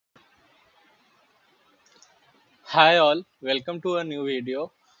Hi all, welcome to a new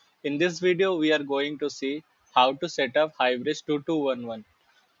video. In this video, we are going to see how to set up Hybris2211.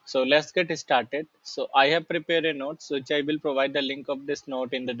 So let's get started. So I have prepared a note, which I will provide the link of this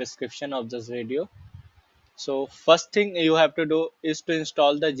note in the description of this video. So first thing you have to do is to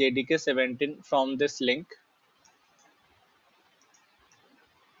install the JDK 17 from this link.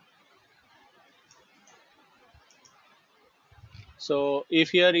 So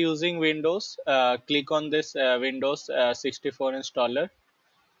if you are using Windows, click on this Windows 64 installer,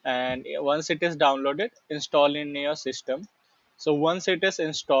 and once it is downloaded, install in your system. So once it is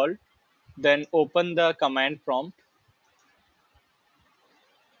installed, then open the command prompt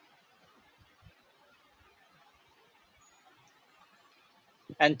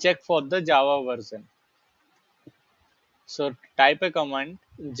and check for the Java version. So type a command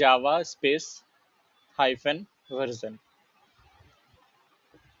Java space hyphen version.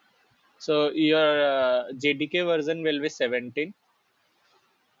 So your JDK version will be 17.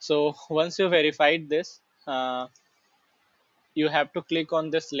 So once you verified this, you have to click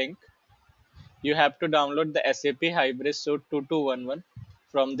on this link. You have to download the SAP Hybris Suite 2211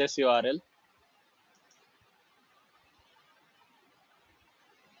 from this URL.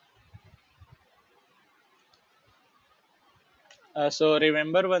 So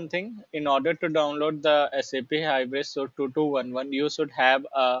remember one thing, in order to download the SAP Hybris Suite 2211, you should have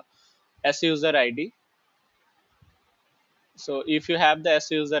a S user ID. So if you have the S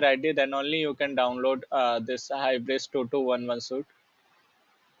user ID, then only you can download this Hybris 2211 suite.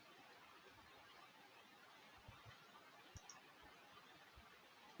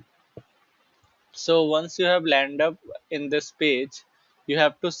 So once you have landed up in this page, you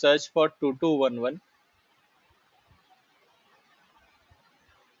have to search for 2211,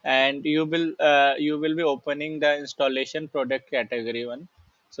 and you will be opening the installation product category one.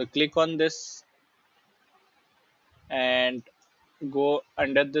 So click on this and go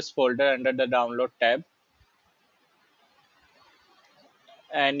under this folder under the download tab,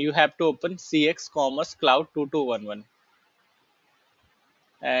 and you have to open CX Commerce Cloud 2211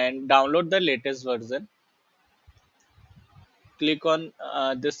 and download the latest version. Click on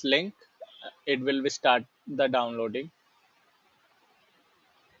this link, it will be start the downloading.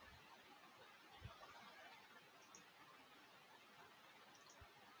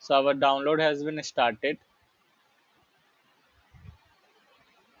 So our download has been started.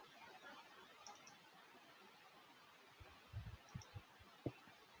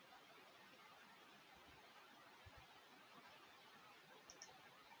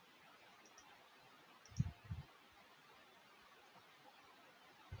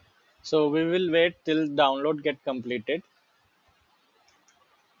 So we will wait till download get completed.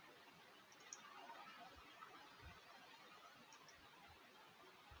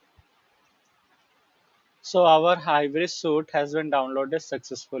 So our Hybris suite has been downloaded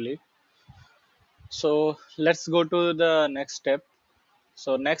successfully. So let's go to the next step.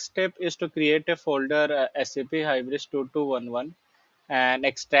 So next step is to create a folder SAP Hybris 2211 and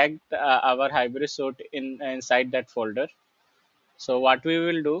extract our Hybris suite inside that folder. So what we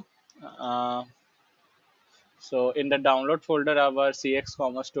will do, uh, so in the download folder, our CX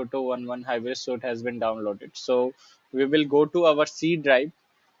Commerce 2211 Hybris suite has been downloaded. So we will go to our C drive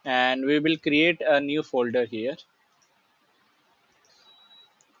and we will create a new folder here,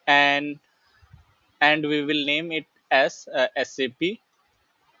 and we will name it as SAP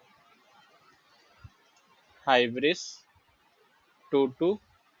Hybris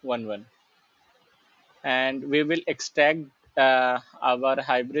 2211, and we will extract our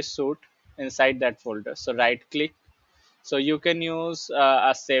Hybris suite inside that folder. So right click. So you can use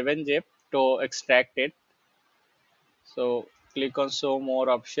a 7-zip to extract it. So click on show more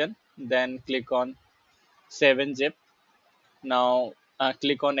option, then click on 7-zip. Now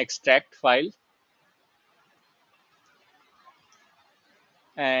click on extract file,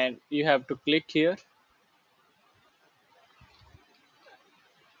 and you have to click here.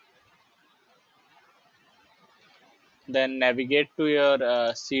 Then navigate to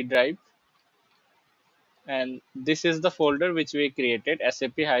your C drive, and this is the folder which we created,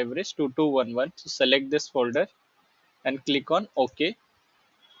 SAP Hybris 2211. So select this folder and click on OK.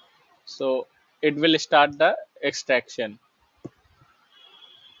 So it will start the extraction.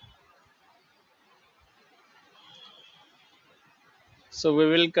 So we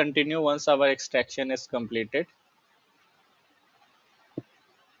will continue once our extraction is completed.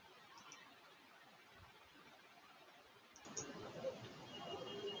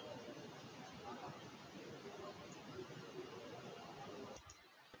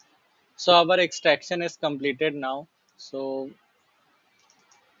 So our extraction is completed now. So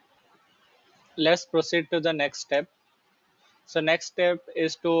let's proceed to the next step. So next step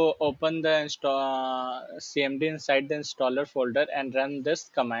is to open the cmd inside the installer folder and run this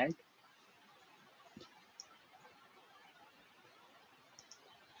command.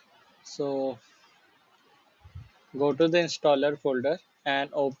 So go to the installer folder and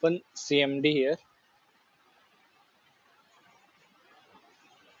open cmd here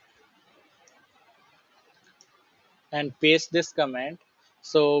and paste this command.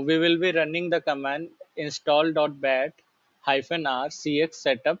 So we will be running the command install.bat -r cx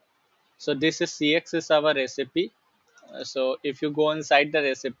setup. So this is cx is our recipe. So if you go inside the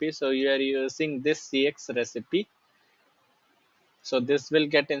recipe, so you are using this cx recipe. So this will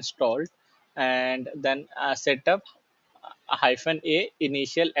get installed, and then set up -a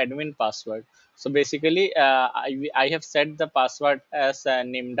initial admin password. So basically, I have set the password as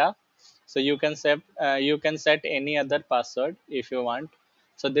nimda. So you can set any other password if you want.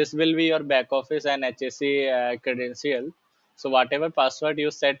 So this will be your back office and HSE credential. So whatever password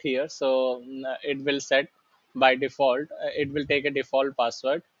you set here, so it will set by default. It will take a default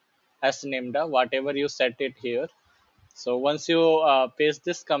password as nimda, whatever you set it here. So once you paste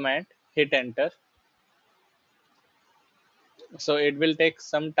this command, hit enter. So it will take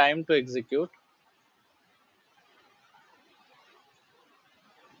some time to execute.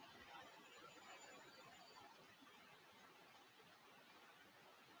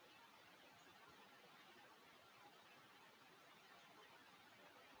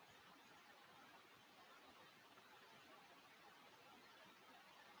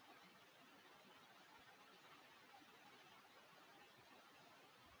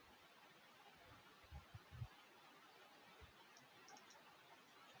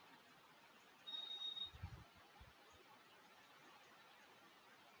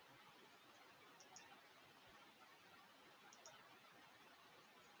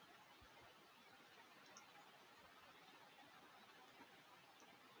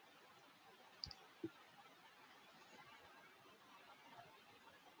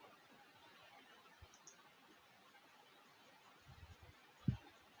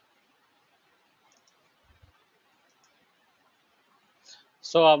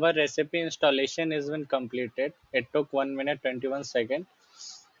 So our recipe installation has been completed. It took 1 minute 21 seconds.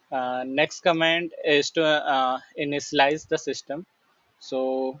 Next command is to initialize the system. So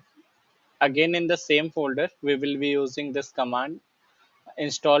again in the same folder, we will be using this command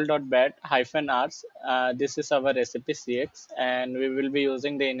install.bat -rs. This is our recipe cx, and we will be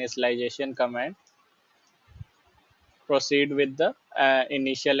using the initialization command. Proceed with the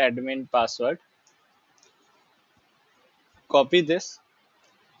initial admin password. Copy this,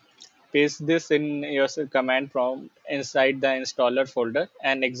 paste this in your command prompt inside the installer folder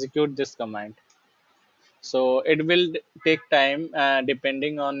and execute this command. So it will take time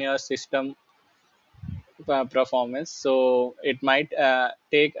depending on your system performance. So it might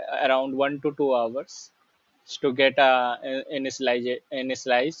take around 1 to 2 hours to get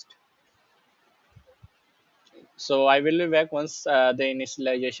initialized. So I will be back once the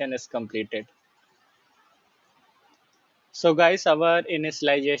initialization is completed. So guys, our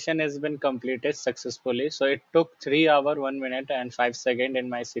initialization has been completed successfully. So it took 3 hour 1 minute and 5 second in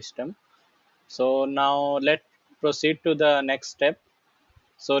my system. So now let's proceed to the next step.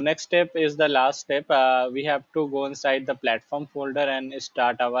 So next step is the last step. We have to go inside the platform folder and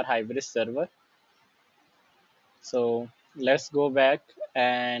start our Hybris server. So let's go back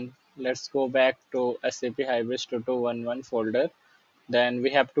and let's go back to SAP Hybris 2211 folder. Then we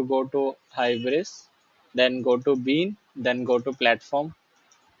have to go to Hybris, then go to Bean, then go to platform.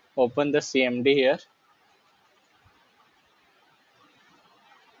 Open the CMD here.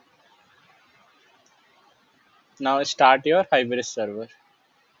 Now start your Hybris server.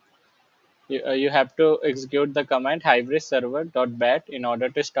 You have to execute the command hybris server.bat in order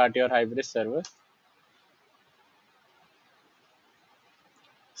to start your Hybris server.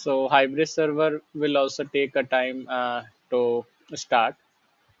 So Hybris server will also take a time to start.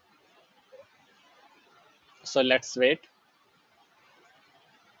 So let's wait.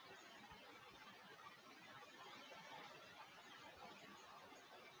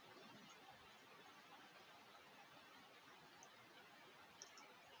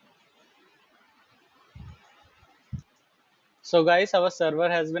 So guys, our server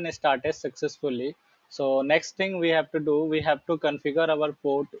has been started successfully. So next thing we have to do, we have to configure our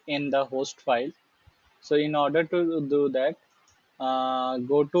port in the host file. So in order to do that,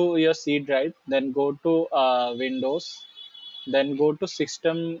 go to your C drive, then go to Windows, then go to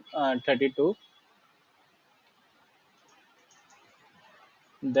System 32,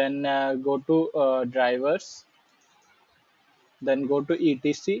 then go to drivers, then go to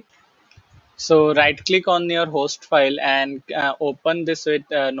etc. So right click on your host file and open this with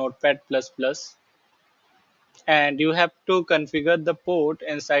Notepad++, and you have to configure the port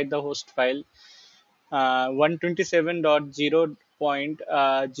inside the host file,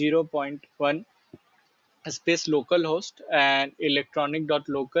 127.0.0.1 space localhost and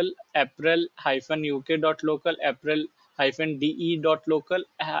electronic.local april-uk.local april-de.local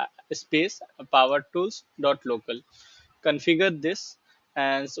space powertools.local. Configure this,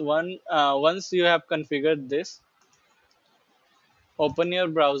 and once you have configured this, open your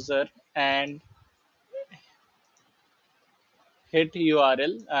browser and hit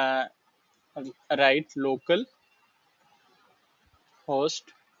URL, write local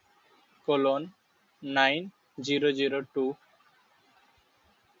host colon 9002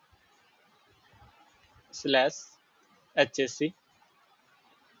 slash HSC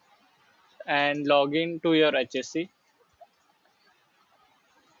and log in to your HSC.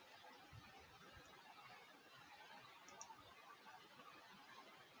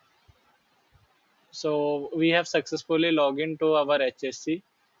 So we have successfully logged into our HSC,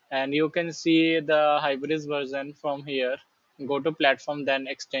 and you can see the Hybris version from here. Go to platform, then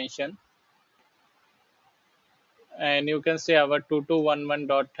extension, and you can see our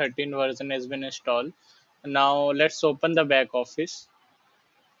 2211.13 version has been installed. Now let's open the back office.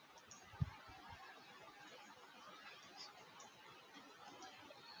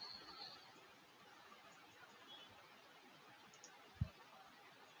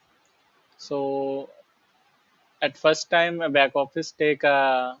 So at first time, a back office take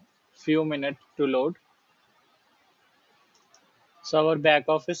a few minutes to load. So our back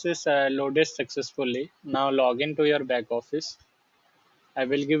office is loaded successfully. Now log into your back office. I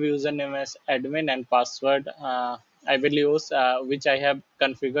will give username as admin and password I will use which I have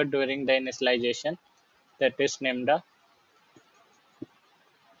configured during the initialization, that is Nemda.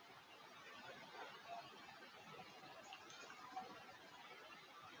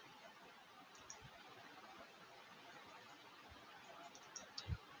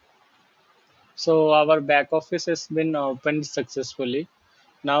 So our back office has been opened successfully.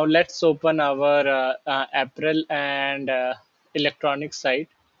 Now let's open our April and electronic site.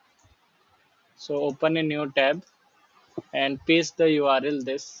 So open a new tab and paste the URL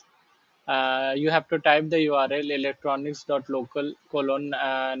this. You have to type the URL electronics.local colon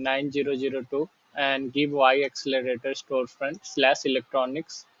 9002 and give y accelerator storefront slash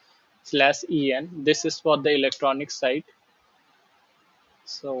electronics slash en. This is for the electronics site.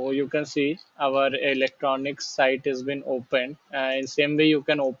 So you can see our electronics site has been opened. In same way, you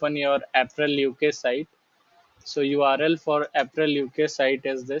can open your April UK site. So URL for April UK site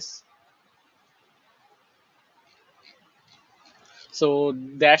is this. So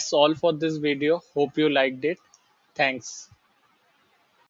that's all for this video. Hope you liked it. Thanks.